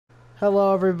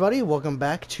Hello everybody, welcome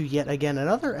back to yet again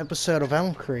another episode of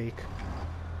Elmcreek.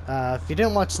 If you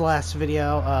didn't watch the last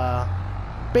video,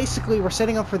 basically we're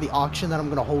setting up for the auction that I'm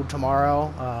going to hold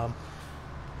tomorrow.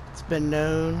 It's been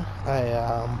known,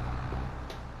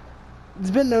 it's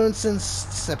been known since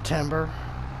September,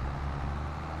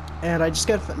 and I just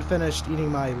got finished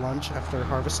eating my lunch after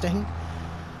harvesting.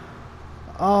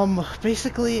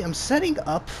 Basically I'm setting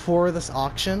up for this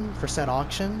auction, for said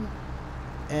auction.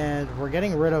 And we're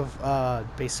getting rid of,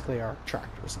 basically our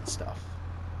tractors and stuff.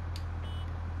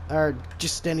 Or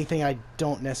just anything I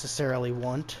don't necessarily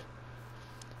want.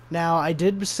 Now, I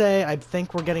did say I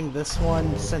think we're getting this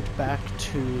one sent back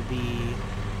to the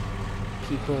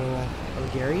people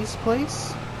of Gary's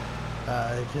place.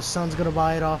 His son's gonna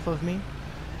buy it off of me.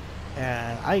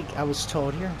 And I was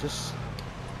told, here, just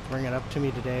bring it up to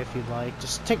me today if you'd like.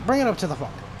 Just bring it up to the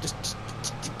farm. Just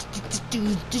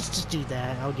do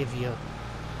that. I'll give you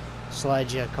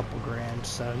slide you a couple grand.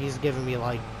 So he's giving me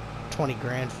like 20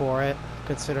 grand for it,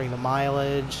 considering the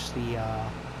mileage, the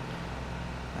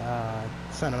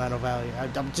sentimental value.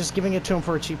 I'm just giving it to him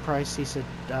for a cheap price. He said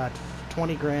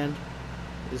 20 grand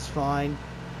is fine.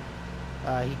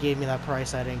 He gave me that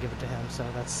price. I didn't give it to him, so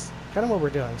that's kind of what we're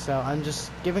doing. So I'm just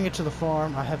giving it to the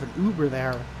farm. I have an Uber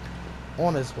there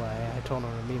on his way. I told him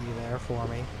to meet me there for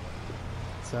me.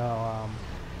 So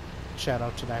shout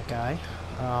out to that guy.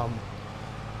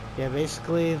 Yeah,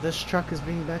 basically this truck is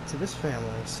bringing back to this family,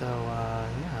 so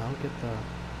yeah, I'll get the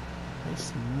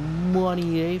nice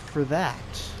money for that.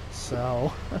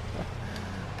 So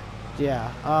yeah,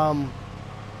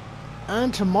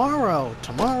 and tomorrow,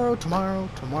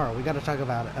 we gotta talk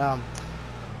about it. We're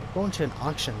going to an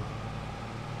auction.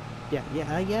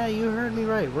 Yeah, you heard me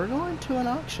right. We're going to an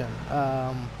auction.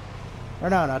 Or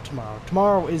no, not tomorrow.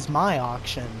 Tomorrow is my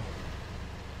auction.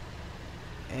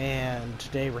 And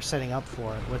today we're setting up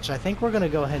for it, which I think we're going to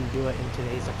go ahead and do it in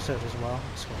today's episode as well.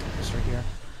 Just going to put this right here.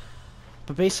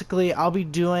 But basically, I'm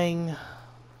going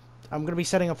to be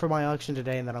setting up for my auction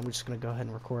today, and then I'm just going to go ahead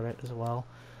and record it as well.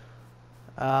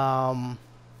 And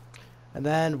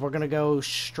then we're going to go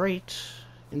straight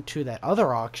into that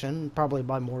other auction, probably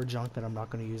buy more junk that I'm not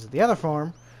going to use at the other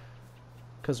farm,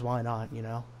 because why not, you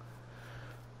know?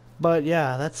 But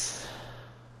yeah, that's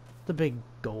the big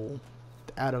goal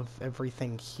out of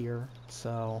everything here,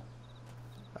 so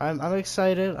I'm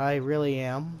excited. I really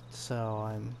am. So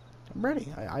I'm ready.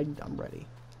 I'm ready.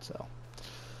 So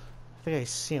I think I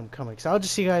see him coming. So I'll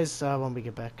just see you guys when we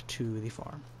get back to the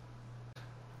farm.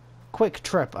 Quick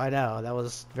trip. I know that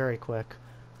was very quick.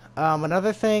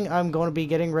 Another thing I'm going to be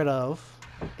getting rid of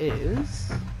is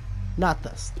not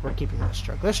this. We're keeping this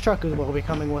truck. This truck is what will be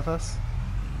coming with us.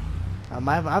 I'm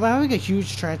having a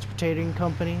huge transporting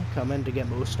company come in to get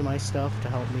most of my stuff to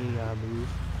help me move.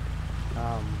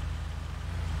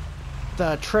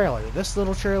 The trailer, this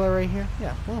little trailer right here,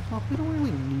 yeah, well, we don't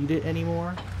really need it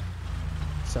anymore,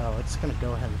 so it's gonna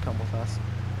go ahead and come with us.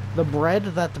 The bread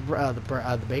that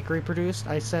the bakery produced,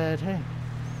 I said, hey,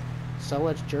 sell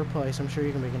it at your place. I'm sure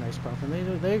you can make a nice profit.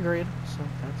 And they agreed, so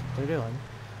that's what they're doing.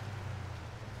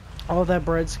 All that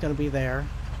bread's gonna be there.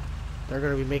 They're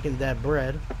gonna be making that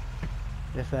bread.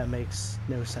 If that makes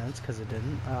no sense, because it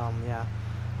didn't. Yeah.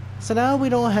 So now we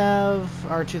don't have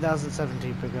our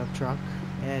 2017 pickup truck,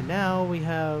 and now we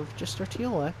have just our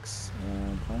TLX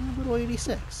and a little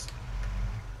 86.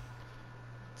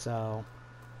 So,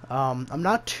 I'm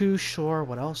not too sure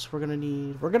what else we're gonna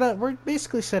need. We're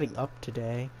basically setting up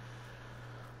today.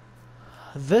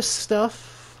 This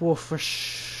stuff will for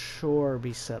sure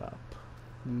be set up.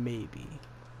 Maybe.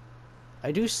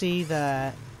 I do see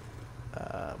that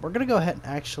we're gonna go ahead and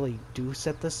actually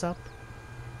set this up,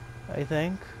 I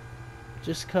think,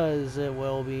 just cause it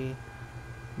will be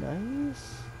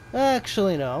nice.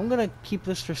 Actually no, I'm gonna keep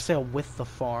this for sale with the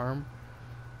farm,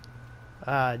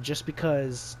 just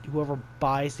because whoever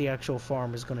buys the actual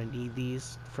farm is gonna need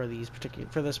these for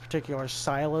this particular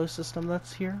silo system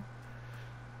that's here.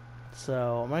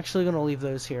 So I'm actually gonna leave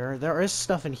those here. There is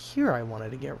stuff in here I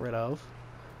wanted to get rid of.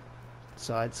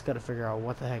 So I just gotta figure out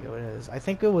what the heck it is. I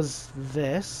think it was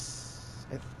this.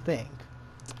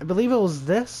 I believe it was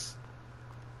this,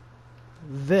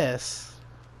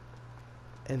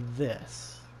 and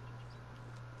this.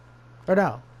 Or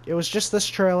no, it was just this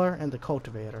trailer and the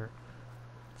cultivator.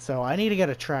 So I need to get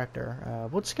a tractor.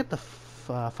 Let's get the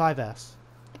 5S.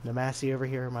 The Massey over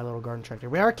here, my little garden tractor.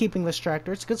 We are keeping this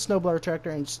tractor. It's a good snowblower tractor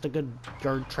and just a good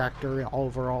garden tractor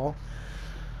overall.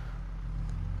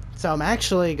 So I'm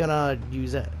actually gonna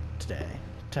use it today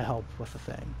to help with the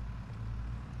thing.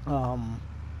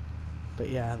 But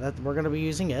yeah, we're gonna be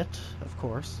using it, of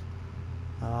course.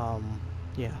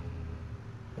 Yeah.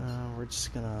 We're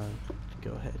just gonna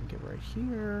go ahead and get rid right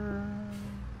here.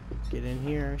 Get in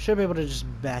here. Should be able to just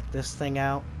back this thing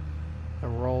out. A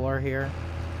roller here.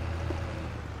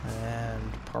 And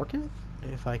park it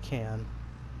if I can.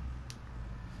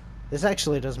 This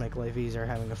actually does make life easier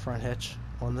having a front hitch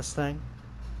on this thing.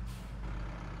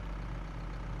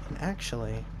 And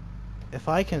actually, if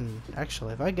I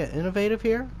get innovative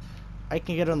here, I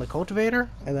can get on the cultivator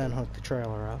and then hook the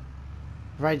trailer up.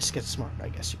 If I just get smart, I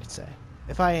guess you could say.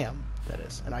 If I am, that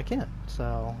is. And I can.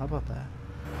 So, how about that?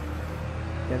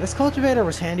 Yeah, this cultivator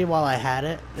was handy while I had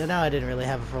it. And now I didn't really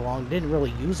have it for long. Didn't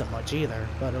really use it much either.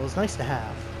 But it was nice to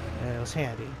have. And it was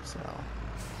handy, so...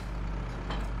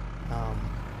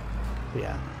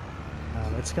 yeah.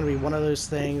 It's going to be one of those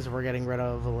things we're getting rid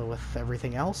of with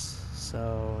everything else.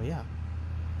 So, yeah.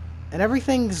 And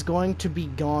everything's going to be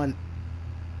gone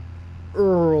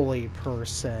early, per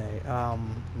se.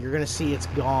 You're going to see it's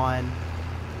gone.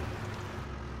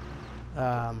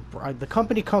 The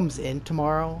company comes in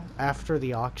tomorrow after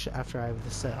the auction, after I have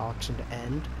the set auction to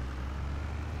end.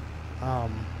 I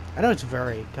know it's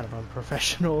very kind of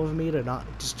unprofessional of me to not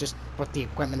just put the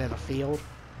equipment in a field.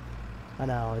 I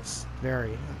know, it's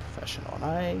very unprofessional, and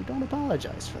I don't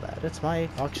apologize for that. It's my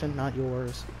auction, not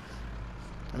yours.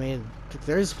 I mean,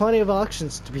 there's plenty of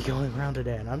auctions to be going around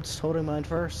today, and I'm just holding mine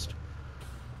first.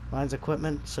 Mine's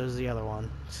equipment, so is the other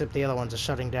one. Except the other one's a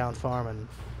shutting down farm, and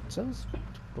so is,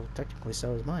 well, technically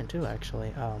so is mine too,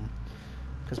 actually.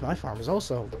 Because my farm is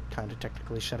also kind of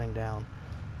technically shutting down.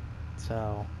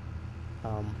 So,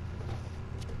 how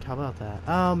about that?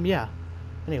 Yeah.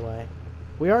 Anyway,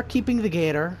 we are keeping the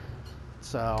gator.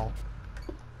 So,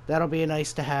 that'll be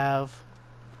nice to have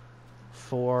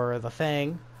for the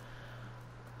thing.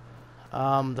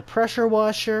 The pressure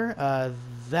washer,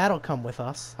 that'll come with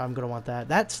us. I'm going to want that.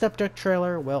 That step deck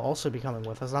trailer will also be coming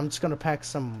with us. I'm just going to pack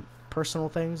some personal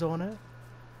things on it.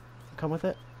 Come with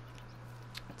it.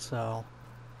 So,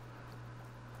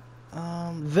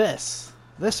 this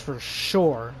for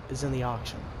sure is in the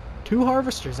auction. 2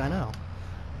 harvesters, I know.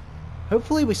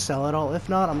 Hopefully we sell it all. If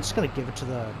not, I'm just going to give it to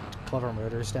the Clever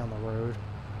Motors down the road,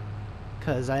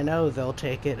 because I know they'll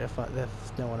take it if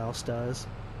no one else does.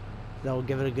 They'll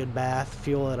give it a good bath,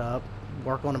 fuel it up,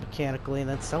 work on it mechanically, and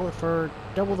then sell it for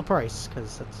double the price,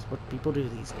 because that's what people do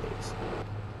these days.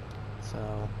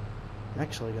 So, I'm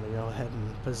actually going to go ahead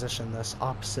and position this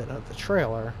opposite of the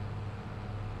trailer,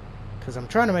 because I'm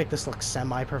trying to make this look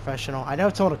semi-professional. I know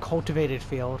it's on a cultivated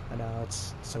field. I know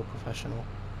it's so professional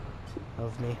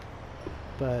of me,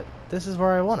 but this is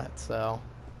where I want it, so...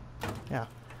 yeah.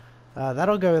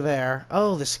 That'll go there.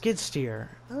 Oh, the skid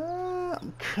steer.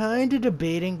 I'm kind of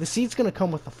debating. The seat's going to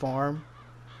come with the farm.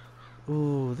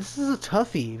 Ooh, this is a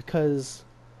toughie because...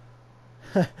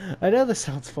 I know this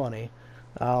sounds funny.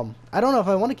 I don't know if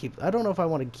I want to keep... I don't know if I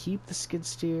want to keep the skid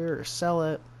steer or sell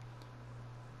it.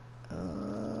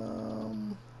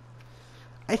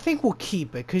 I think we'll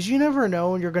keep it because you never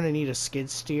know when you're going to need a skid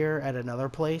steer at another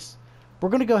place. We're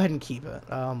going to go ahead and keep it.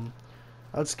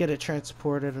 Let's get it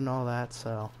transported and all that,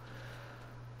 so...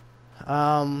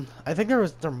 I think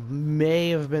there may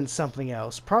have been something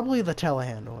else. Probably the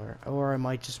telehandler. Or I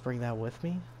might just bring that with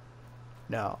me.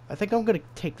 No, I think I'm gonna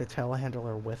take the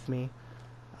telehandler with me.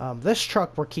 This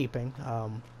truck we're keeping.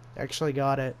 Actually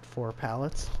got it for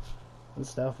pallets and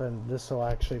stuff, and this will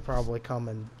actually probably come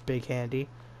in big handy.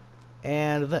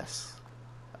 And this.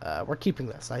 We're keeping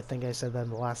this. I think I said that in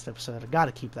the last episode. I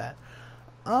gotta keep that.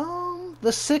 The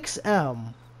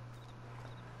 6M.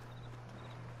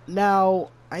 Now,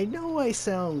 I know I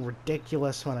sound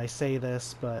ridiculous when I say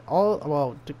this, but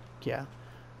yeah.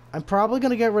 I'm probably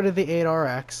going to get rid of the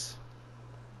 8RX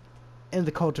and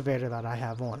the cultivator that I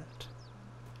have on it.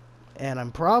 And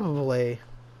I'm probably,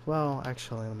 well,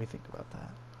 actually, let me think about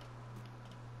that.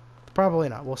 Probably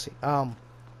not. We'll see. I'm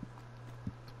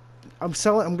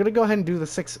going to go ahead and do the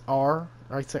 6R.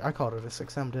 I called it a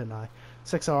 6M, didn't I?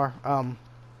 6R.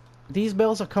 These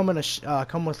bales will come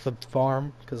with the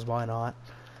farm, because why not?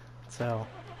 So,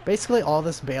 basically all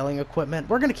this baling equipment,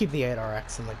 we're going to keep the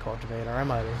 8RX and the cultivator, I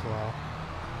might as well.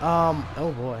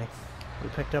 Oh boy, we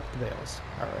picked up the bales.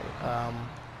 Alright,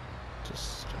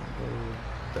 just unload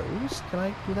those. Can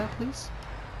I do that, please?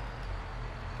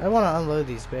 I want to unload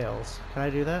these bales. Can I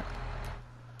do that?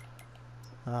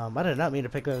 I did not mean to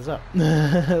pick those up. A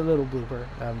little blooper.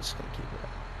 I'm just going to keep it up.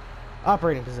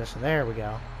 Operating position, there we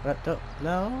go.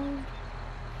 No.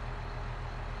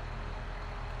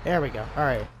 There we go,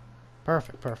 alright.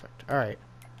 Perfect. Alright.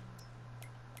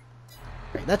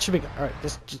 Alright, that should be good. Alright,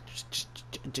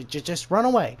 just run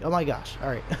away. Oh my gosh.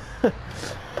 Alright.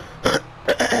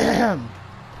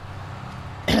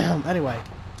 Anyway,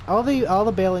 all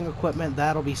the baling equipment,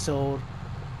 that'll be sold.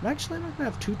 I'm actually not gonna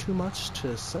have too much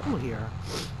to sell here.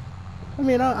 I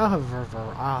mean, I'll have a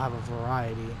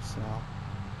variety, so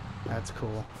that's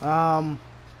cool. I'll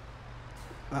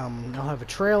have a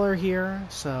trailer here,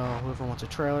 so whoever wants a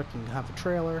trailer can have a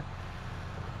trailer.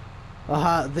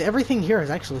 Everything here is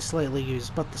actually slightly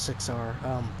used, but the 6R.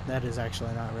 That is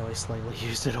actually not really slightly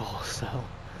used at all. So,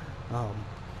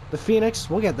 the Phoenix,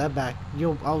 we'll get that back.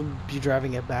 I'll be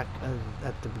driving it back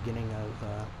at the beginning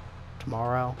of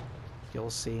tomorrow. You'll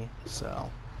see.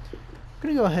 So, I'm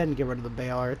gonna go ahead and get rid of the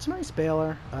baler. It's a nice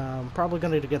baler. Probably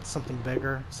gonna get something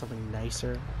bigger, something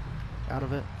nicer out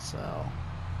of it. So,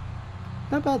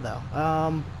 not bad though.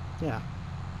 Yeah.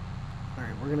 All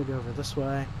right, we're gonna go over this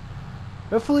way.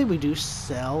 Hopefully we do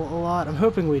sell a lot. I'm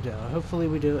hoping we do. Hopefully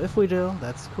we do. If we do,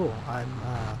 that's cool. I'm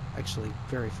actually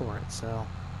very for it. So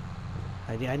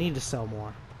I need to sell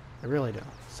more. I really do.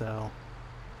 So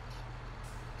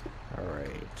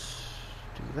alright.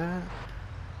 Do that.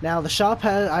 Now the shop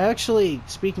has... I actually,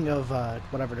 speaking of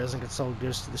whatever doesn't get sold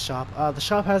goes to the shop. The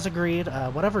shop has agreed.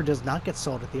 Whatever does not get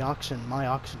sold at the auction, my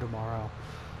auction tomorrow,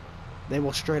 they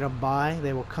will straight up buy.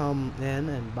 They will come in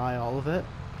and buy all of it.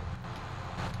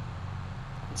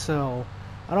 So,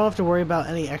 I don't have to worry about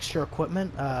any extra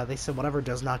equipment. They said whatever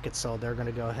does not get sold, they're going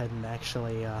to go ahead and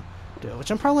actually do it.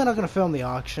 Which I'm probably not going to film the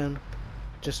auction,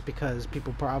 just because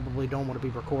people probably don't want to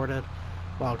be recorded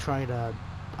while trying to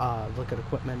look at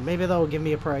equipment. Maybe they'll give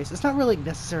me a price. It's not really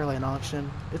necessarily an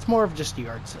auction. It's more of just a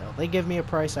yard sale. They give me a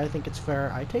price, I think it's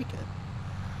fair, I take it.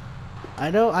 I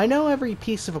know every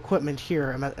piece of equipment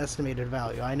here at estimated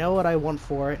value. I know what I want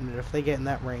for it, and if they get in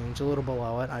that range, a little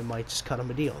below it, I might just cut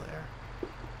them a deal there.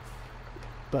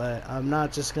 But I'm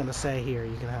not just gonna say here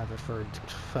you can have it for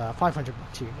 500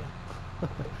 bucks here.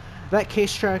 That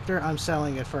case tractor, I'm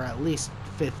selling it for at least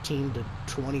 15 to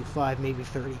 25, maybe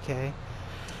 30K.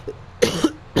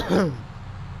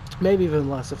 Maybe even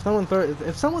less. If someone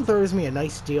throws me a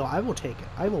nice deal, I will take it.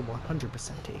 I will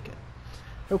 100% take it.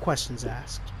 No questions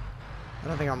asked. I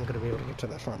don't think I'm gonna be able to get to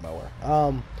that front mower.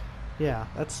 Yeah,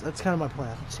 that's kind of my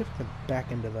plan. Let's see if we can back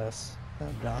into this.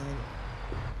 I'm dying.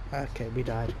 Okay, we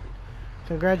died.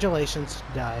 Congratulations,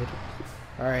 died.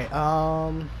 Alright,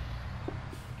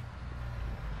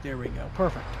 there we go.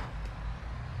 Perfect.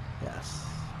 Yes.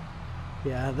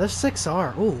 Yeah, this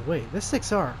 6R. Oh, wait, this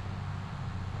 6R.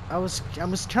 I was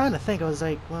trying to think. I was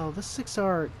like, well, this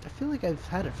 6R, I feel like I've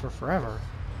had it for forever.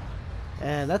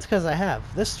 And that's because I have.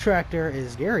 This tractor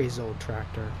is Gary's old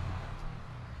tractor.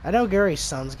 I know Gary's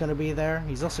son's going to be there.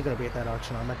 He's also going to be at that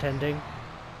auction I'm attending.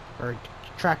 Or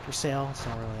tractor sale. It's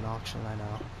not really an auction, I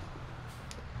know.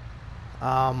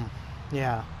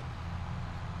 Yeah.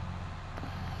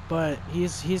 But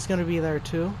he's gonna be there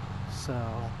too, so,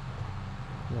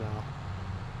 you know,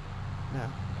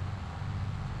 yeah.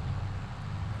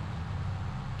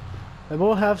 And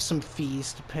we'll have some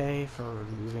fees to pay for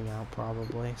moving out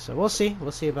probably, so we'll see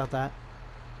about that.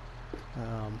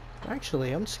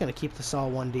 Actually, I'm just gonna keep this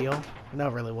all one deal.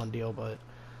 Not really one deal, but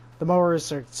the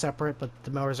mowers are separate, but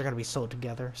the mowers are going to be sold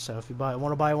together. So if you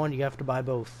want to buy one, you have to buy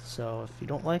both. So if you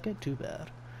don't like it, too bad.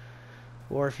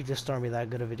 Or if you just aren't me that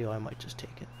good of a deal, I might just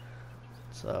take it.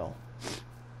 So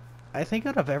I think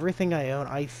out of everything I own,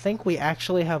 I think we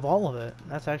actually have all of it.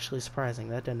 That's actually surprising.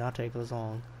 That did not take this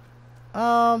long.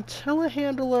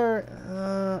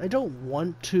 Telehandler, I don't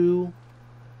want to.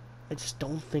 I just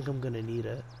don't think I'm going to need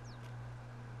it.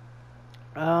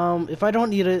 If I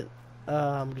don't need it,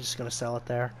 I'm just going to sell it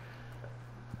there.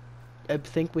 I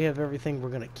think we have everything we're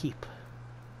gonna keep.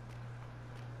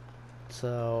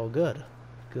 So, good.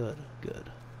 Good.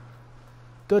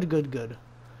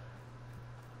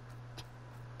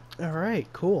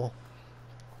 Alright, cool.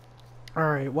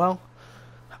 Alright, well,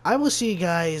 I will see you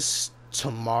guys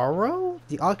tomorrow.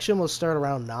 The auction will start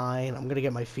around 9. I'm gonna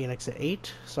get my Phoenix at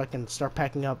 8, so I can start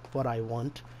packing up what I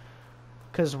want.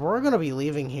 Because we're gonna be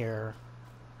leaving here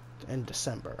in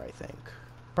December, I think.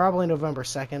 Probably November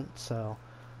 2nd, so...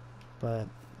 But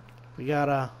we got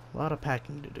a lot of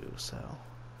packing to do, so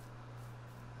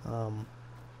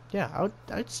yeah, I'll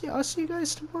see you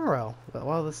guys tomorrow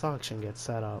while this auction gets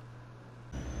set up.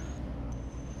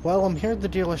 Well, I'm here at the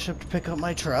dealership to pick up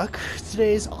my truck.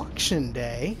 Today's auction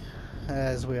day,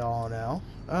 as we all know.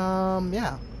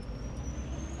 Yeah.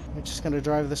 I'm just gonna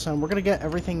drive this home. We're gonna get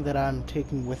everything that I'm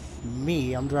taking with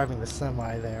me. I'm driving the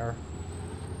semi there,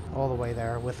 all the way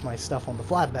there, with my stuff on the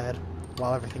flatbed,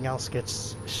 while everything else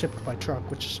gets shipped by truck,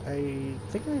 which I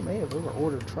think I may have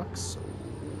over-ordered trucks, so...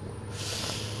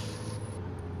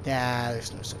 Yeah,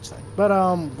 there's no such thing. But,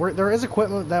 there is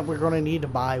equipment that we're going to need to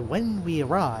buy when we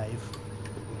arrive.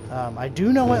 I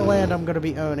do know what land I'm going to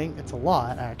be owning. It's a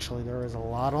lot, actually. There is a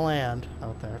lot of land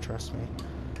out there, trust me.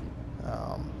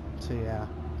 So yeah.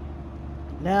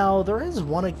 Now, there is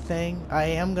one thing. I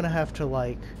am gonna have to,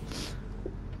 like,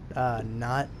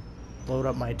 not load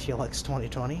up my TLX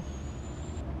 2020.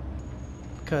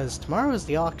 Because tomorrow is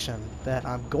the auction that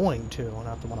I'm going to,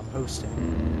 not the one I'm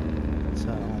hosting.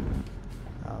 So,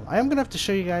 I am gonna have to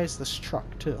show you guys this truck,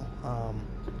 too.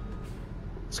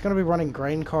 It's gonna be running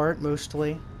grain cart,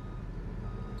 mostly.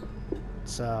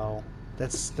 So,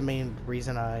 that's the main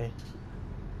reason I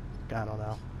don't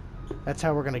know. That's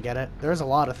how we're gonna get it. There's a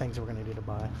lot of things we're gonna need to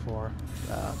buy for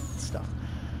stuff.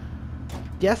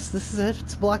 Yes, this is it.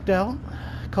 It's blacked out.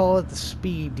 Call it the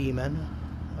Speed Demon.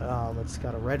 It's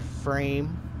got a red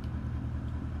frame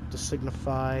to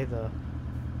signify the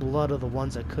blood of the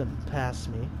ones that couldn't pass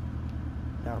me.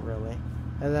 Not really.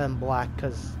 And then black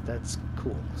because that's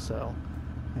cool. So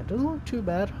it doesn't look too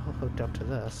bad hooked up to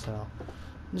this. So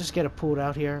I'll just get it pulled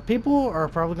out here. People are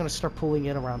probably gonna start pulling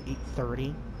in around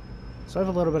 8:30. So I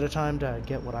have a little bit of time to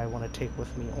get what I want to take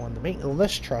with me on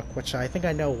this truck, which I think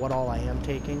I know what all I am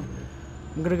taking.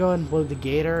 I'm gonna go ahead and load the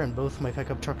Gator and both my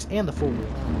pickup trucks and the four-wheeler.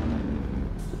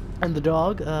 And the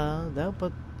dog,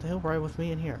 but he'll ride with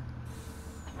me in here.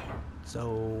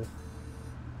 So,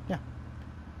 yeah.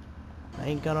 I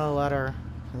ain't gonna let her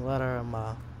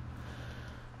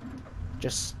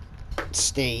just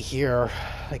stay here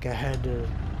like I had to,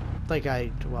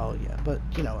 well, yeah, but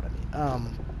you know what I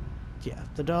mean. Yeah,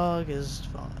 the dog is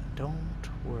fine. Don't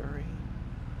worry.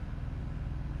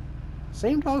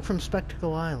 Same dog from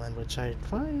Spectacle Island, which I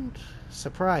find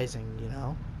surprising, you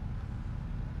know.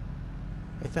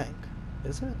 I think.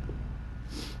 Is it?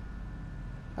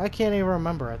 I can't even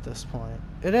remember at this point.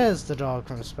 It is the dog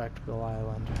from Spectacle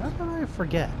Island. How did I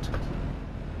forget?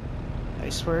 I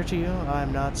swear to you,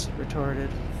 I'm not retarded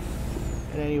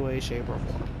in any way, shape, or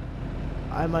form.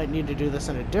 I might need to do this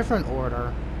in a different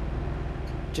order,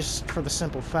 just for the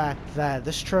simple fact that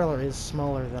this trailer is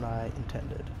smaller than I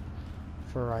intended,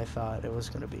 for I thought it was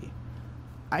going to be.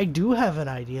 I do have an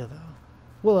idea, though.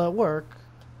 Will it work?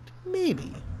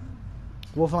 Maybe.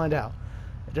 We'll find out.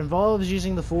 It involves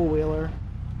using the four-wheeler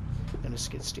and a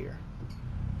skid steer.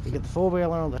 We get the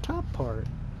four-wheeler on the top part,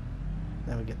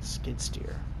 then we get the skid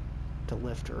steer to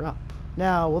lift her up.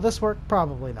 Now, will this work?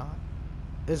 Probably not.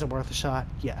 Is it worth a shot?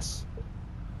 Yes.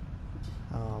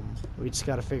 We just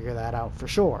got to figure that out for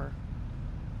sure.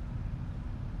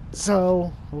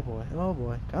 So, oh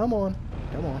boy, come on,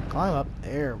 climb up.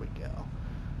 There we go.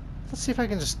 Let's see if I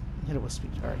can just hit it with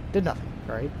speed. All right, did nothing.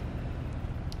 All right.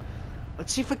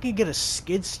 Let's see if I can get a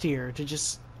skid steer to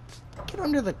just get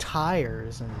under the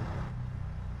tires and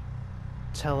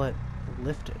tell it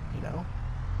lift it. You know.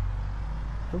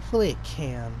 Hopefully it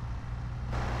can.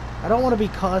 I don't want to be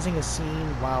causing a scene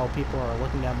while people are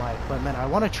looking at my equipment. I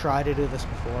want to try to do this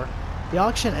before. The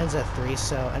auction ends at 3,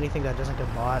 so anything that doesn't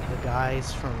get bought, the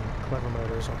guys from Clever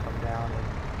Motors will come down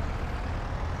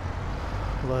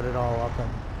and load it all up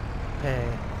and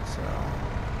pay. So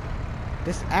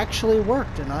this actually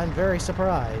worked, and I'm very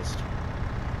surprised.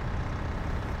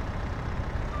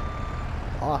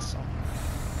 Awesome.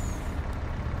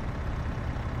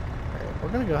 Alright, we're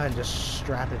gonna go ahead and just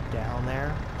strap it down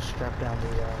there. Strap down the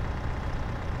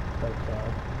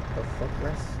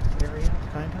footrest area,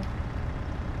 kind of.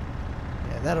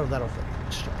 Yeah, that'll fit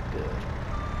the strap good.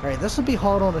 Alright, this will be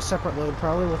hauled on a separate load,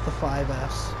 probably with the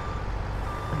 5S.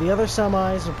 The other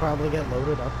semis will probably get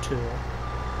loaded up too.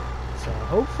 So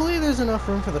hopefully there's enough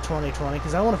room for the 2020,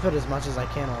 because I want to fit as much as I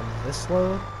can on this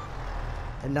load,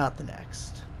 and not the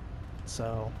next.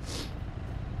 So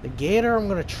the Gator, I'm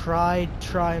gonna try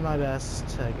my best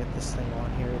to get this thing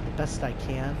on here the best I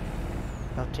can,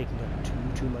 without taking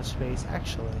up too much space.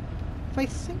 Actually, if I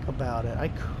think about it, I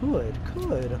could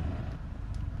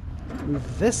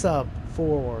move this up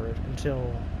forward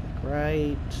until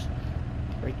right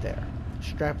there.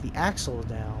 Strap the axle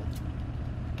down,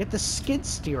 get the skid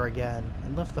steer again,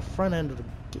 and lift the front end of the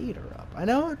Gator up. I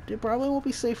know it probably won't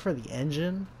be safe for the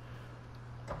engine,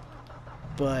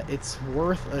 but it's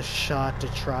worth a shot to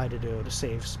try to do to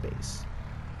save space.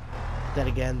 Then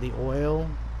again, the oil,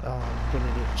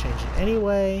 gonna need to change it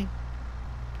anyway,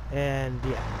 and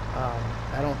yeah,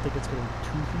 I don't think it's gonna be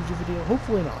too huge of a deal.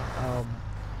 Hopefully not. I'm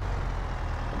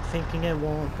thinking it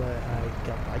won't, but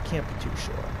I can't be too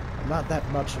sure. I'm not that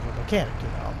much of a mechanic, you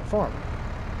know. I'm a farmer.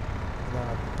 And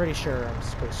I'm pretty sure I'm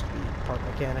supposed to be part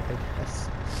mechanic, I guess.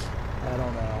 I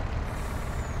don't know.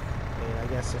 I mean, I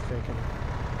guess if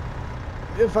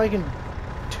I can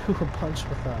do a bunch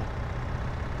with a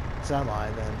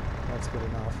semi, then that's good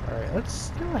enough. Alright,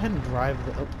 let's go ahead and drive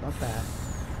the, oh, not that,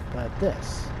 but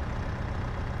this.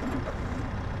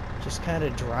 Just kind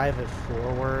of drive it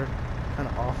forward kind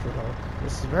of off the hook.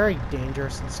 This is very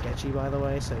dangerous and sketchy, by the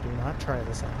way, so do not try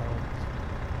this at home.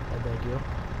 I beg you.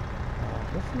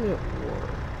 Hopefully it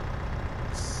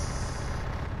works.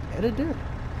 And it did.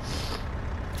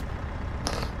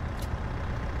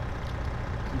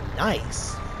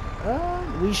 Nice.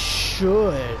 We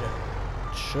should.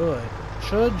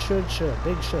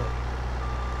 Big should.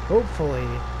 Hopefully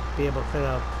be able to fit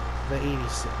up the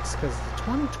 86, because the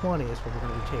 2020 is what we're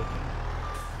going to be taking.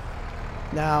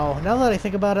 Now that I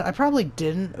think about it, I probably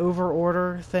didn't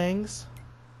over-order things.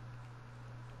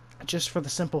 Just for the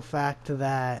simple fact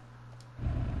that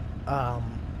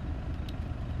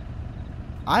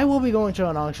I will be going to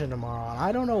an auction tomorrow, and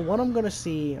I don't know what I'm going to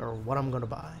see or what I'm going to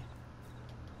buy.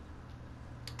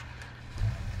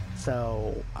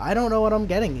 So, I don't know what I'm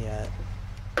getting yet.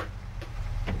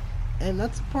 And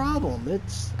that's a problem.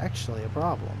 It's actually a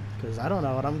problem, because I don't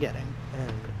know what I'm getting.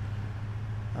 And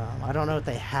I don't know what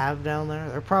they have down there.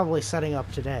 They're probably setting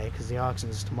up today, because the auction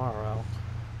is tomorrow.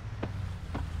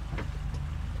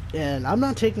 And I'm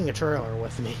not taking a trailer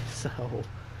with me, so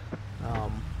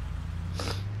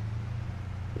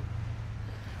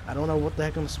I don't know what the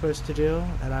heck I'm supposed to do,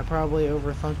 and I probably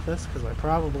overthunk this, because I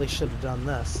probably should have done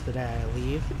this the day I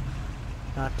leave,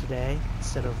 not today,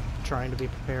 instead of trying to be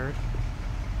prepared,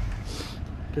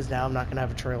 because now I'm not going to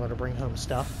have a trailer to bring home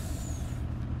stuff.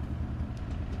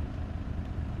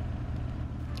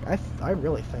 I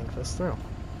really think this through.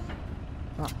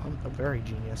 Oh, I'm a very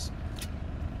genius.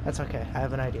 That's okay, I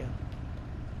have an idea.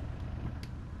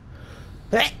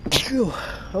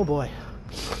 Oh boy.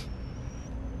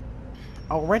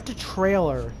 I'll rent a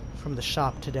trailer from the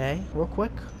shop today, real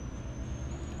quick.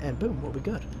 And boom, we'll be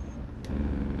good.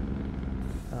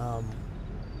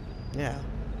 Yeah.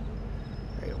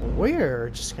 Right, we're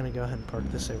just gonna go ahead and park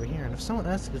this over here. And if someone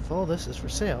asks if all this is for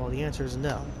sale, the answer is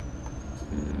no.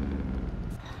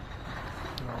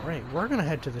 Alright, we're gonna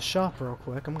head to the shop real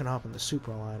quick. I'm gonna hop in the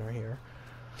Superliner here.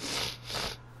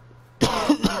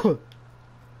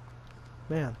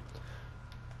 Man.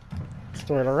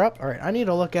 Spoiler up. Alright, I need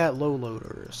to look at low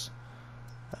loaders.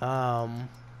 I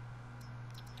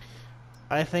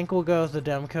think we'll go with the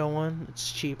Demco one. It's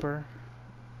cheaper.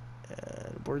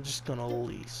 And we're just gonna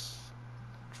lease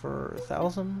for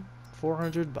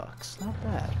 $1,400. Not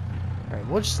bad. Alright,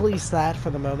 we'll just lease that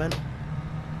for the moment.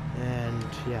 And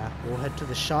yeah, we'll head to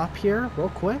the shop here real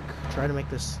quick. Try to make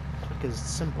this quick as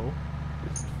simple,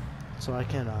 so I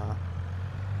can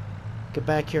get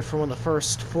back here for when the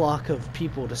first flock of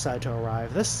people decide to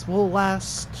arrive. This will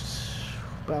last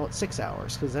about 6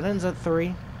 hours, because it ends at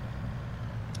 3.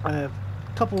 I have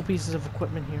a couple of pieces of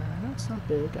equipment here. I know it's not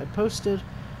big. I posted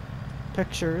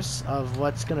pictures of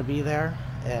what's going to be there,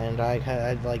 and I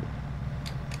had like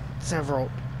several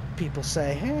people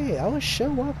say, hey, I'll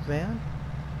show up, man,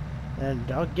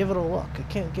 and I'll give it a look. I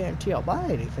can't guarantee I'll buy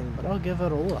anything, but I'll give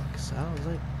it a look. So I was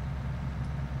like,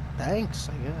 thanks,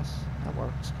 I guess. That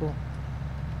works. Cool.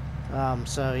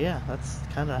 So yeah, that's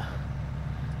kind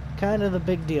of the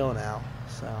big deal now.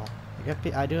 So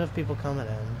I do have people coming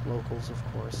in, locals of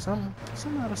course, some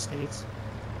out of states.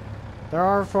 There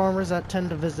are farmers that tend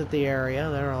to visit the area.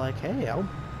 They're like, hey, I'll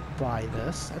buy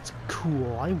this. That's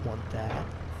cool. I want that.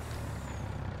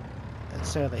 And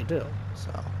so they do.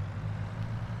 So I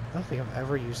don't think I've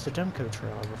ever used a Demco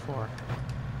trailer before.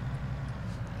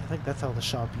 I think that's how the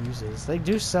shop uses. They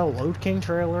do sell Load King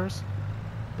trailers,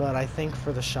 but I think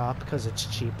for the shop, because it's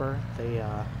cheaper, they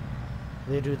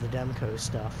do the Demco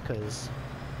stuff because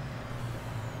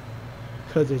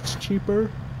it's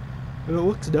cheaper and it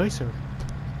looks nicer,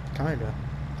 kinda.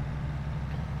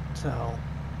 So,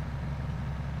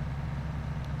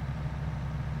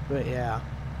 but yeah,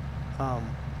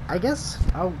 I guess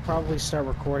I'll probably start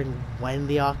recording when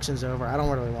the auction's over. I don't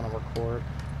really want to record,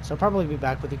 so I'll probably be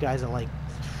back with you guys at like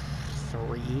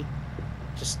 3,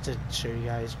 just to show you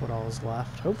guys what all is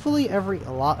left. Hopefully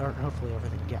hopefully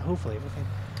everything. Yeah, hopefully everything.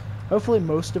 Hopefully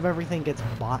most of everything gets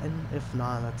bought. If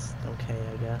not, that's okay,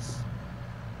 I guess.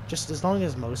 Just as long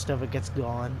as most of it gets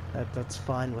gone, that's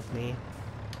fine with me.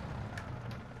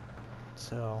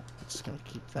 So I'm just gonna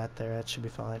keep that there. That should be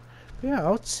fine. But yeah,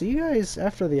 I'll see you guys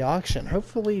after the auction.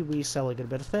 Hopefully we sell a good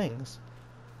bit of things.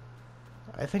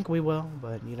 I think we will,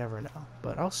 but you never know.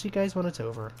 But I'll see you guys when it's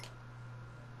over.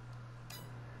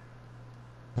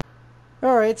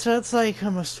 Alright, so it's like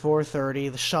almost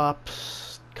 4:30. The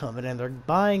shop's coming in. They're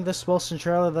buying this Wilson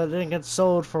trailer that didn't get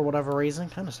sold for whatever reason.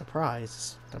 Kind of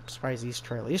surprised. I'm surprised these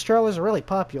trailers are really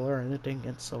popular and it didn't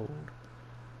get sold.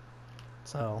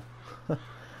 So, we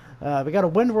got a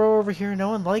windrow over here. No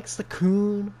one likes the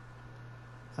Coon.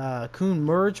 Coon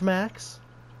Merge Max.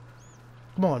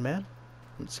 Come on, man.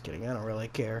 I'm just kidding. I don't really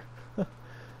care.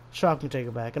 shop can take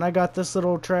it back. And I got this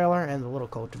little trailer and the little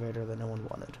cultivator that no one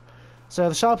wanted. So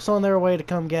the shop's on their way to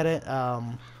come get it.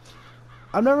 I'm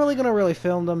not really going to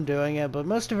film them doing it, but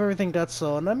most of everything got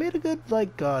sold, and I made a good,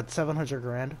 like, 700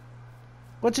 grand.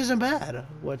 Which isn't bad,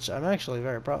 which I'm actually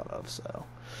very proud of, so.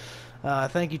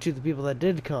 Thank you to the people that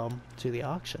did come to the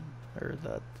auction, or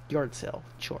the yard sale,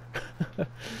 sure.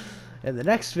 In the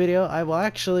next video, I will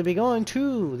actually be going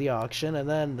to the auction, and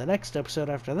then the next episode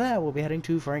after that, we'll be heading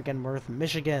to Frankenmuth,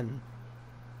 Michigan.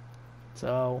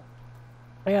 So,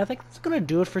 yeah, I think that's going to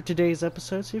do it for today's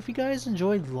episode. So if you guys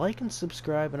enjoyed, like and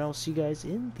subscribe, and I'll see you guys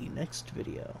in the next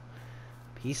video.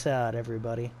 Peace out,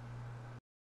 everybody.